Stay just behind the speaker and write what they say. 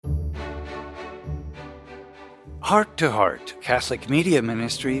Heart to Heart Catholic Media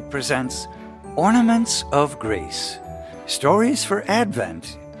Ministry presents Ornaments of Grace, Stories for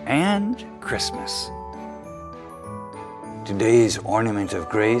Advent and Christmas. Today's Ornament of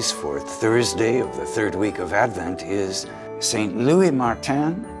Grace for Thursday of the third week of Advent is Saint Louis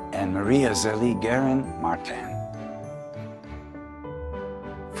Martin and Marie Azelie Guerin Martin.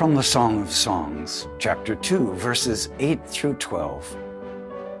 From the Song of Songs, chapter 2, verses 8 through 12.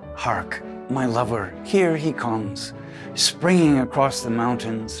 Hark, my lover, here he comes, springing across the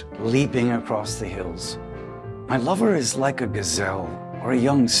mountains, leaping across the hills. My lover is like a gazelle or a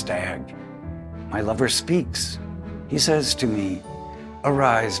young stag. My lover speaks. He says to me,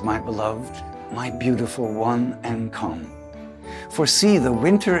 "Arise, my beloved, my beautiful one, and come. For see, the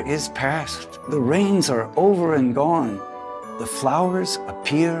winter is past, the rains are over and gone, the flowers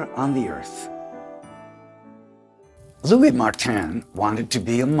appear on the earth." Louis Martin wanted to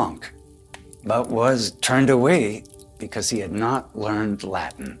be a monk, but was turned away because he had not learned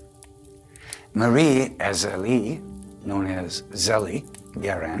Latin. Marie Azelie, known as Azelie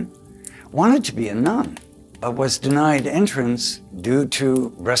Guerin, wanted to be a nun, but was denied entrance due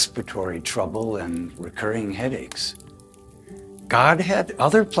to respiratory trouble and recurring headaches. God had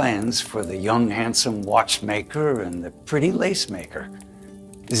other plans for the young, handsome watchmaker and the pretty lace maker.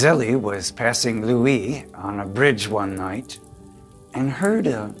 Azelie was passing Louis on a bridge one night and heard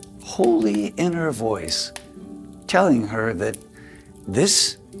a holy inner voice telling her that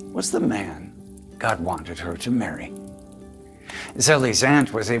this was the man God wanted her to marry. Azelie's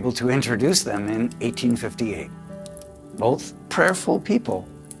aunt was able to introduce them in 1858. Both prayerful people,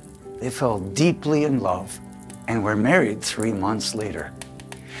 they fell deeply in love and were married 3 months later.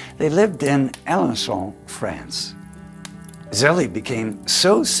 They lived in Alençon, France. Azelie became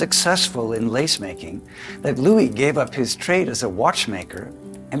so successful in lace making that Louis gave up his trade as a watchmaker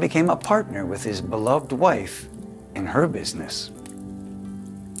and became a partner with his beloved wife in her business.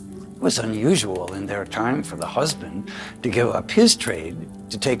 It was unusual in their time for the husband to give up his trade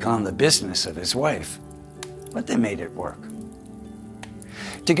to take on the business of his wife, but they made it work.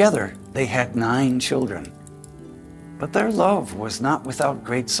 Together, they had 9 children, but their love was not without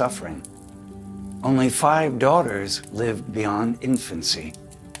great suffering. Only 5 daughters lived beyond infancy.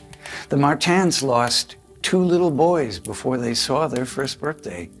 The Martins lost 2 little boys before they saw their first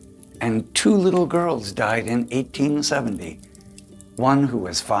birthday, and 2 little girls died in 1870, one who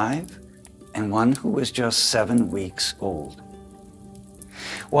was 5 and one who was just 7 weeks old.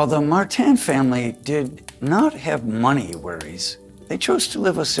 While the Martin family did not have money worries, they chose to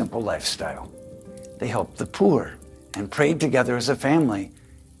live a simple lifestyle. They helped the poor and prayed together as a family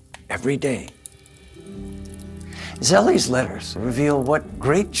every day. Azelie's letters reveal what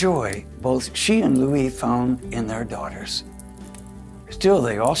great joy both she and Louis found in their daughters. Still,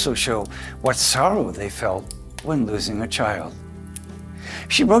 they also show what sorrow they felt when losing a child.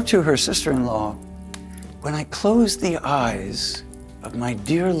 She wrote to her sister-in-law, "When I closed the eyes of my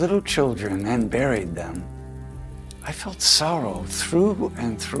dear little children and buried them, I felt sorrow through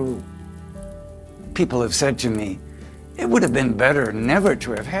and through. People have said to me, it would have been better never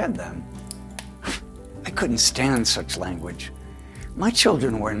to have had them. I couldn't stand such language. My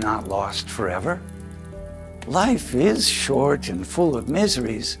children were not lost forever. Life is short and full of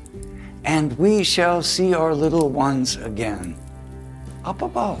miseries, and we shall see our little ones again, up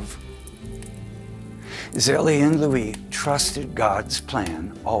above." Azelie and Louis trusted God's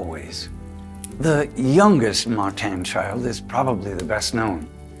plan always. The youngest Martin child is probably the best known.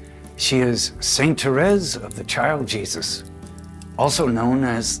 She is Saint Therese of the Child Jesus, also known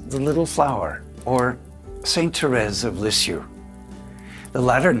as the Little Flower, or Saint Therese of Lisieux. The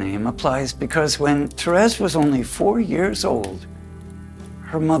latter name applies because when Therese was only 4 years old,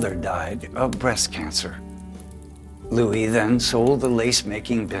 her mother died of breast cancer. Louis then sold the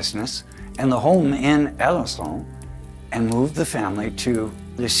lace-making business and the home in Alençon and moved the family to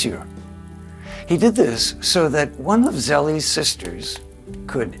Lisieux. He did this so that one of Azelie's sisters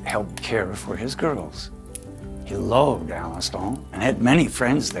could help care for his girls. He loved Alençon and had many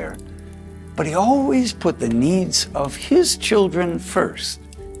friends there, but he always put the needs of his children first.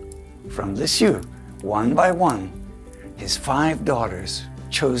 From Lisieux, one by one, his 5 daughters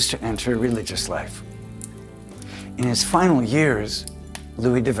chose to enter religious life. In his final years,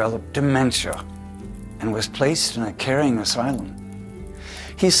 Louis developed dementia and was placed in a caring asylum.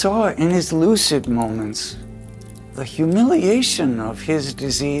 He saw in his lucid moments the humiliation of his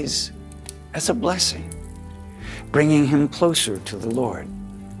disease as a blessing, bringing him closer to the Lord.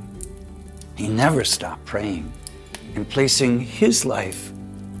 He never stopped praying and placing his life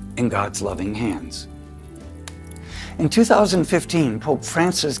in God's loving hands. In 2015, Pope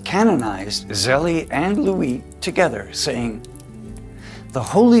Francis canonized Azelie and Louis together, saying, "The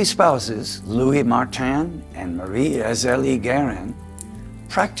holy spouses, Louis Martin and Marie Azelie Guerin,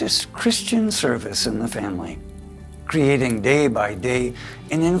 practiced Christian service in the family, creating day by day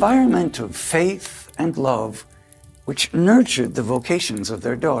an environment of faith and love which nurtured the vocations of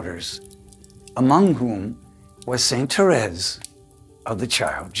their daughters, among whom was Saint Therese of the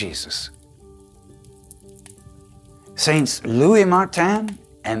Child Jesus." Saints Louis Martin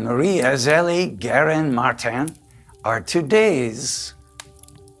and Marie Azelie Guerin Martin are today's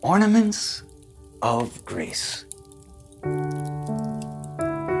ornaments of grace.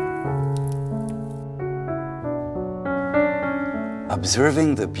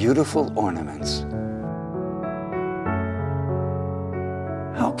 Observing the beautiful ornaments.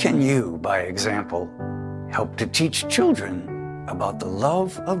 How can you, by example, help to teach children about the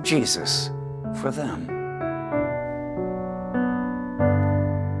love of Jesus for them?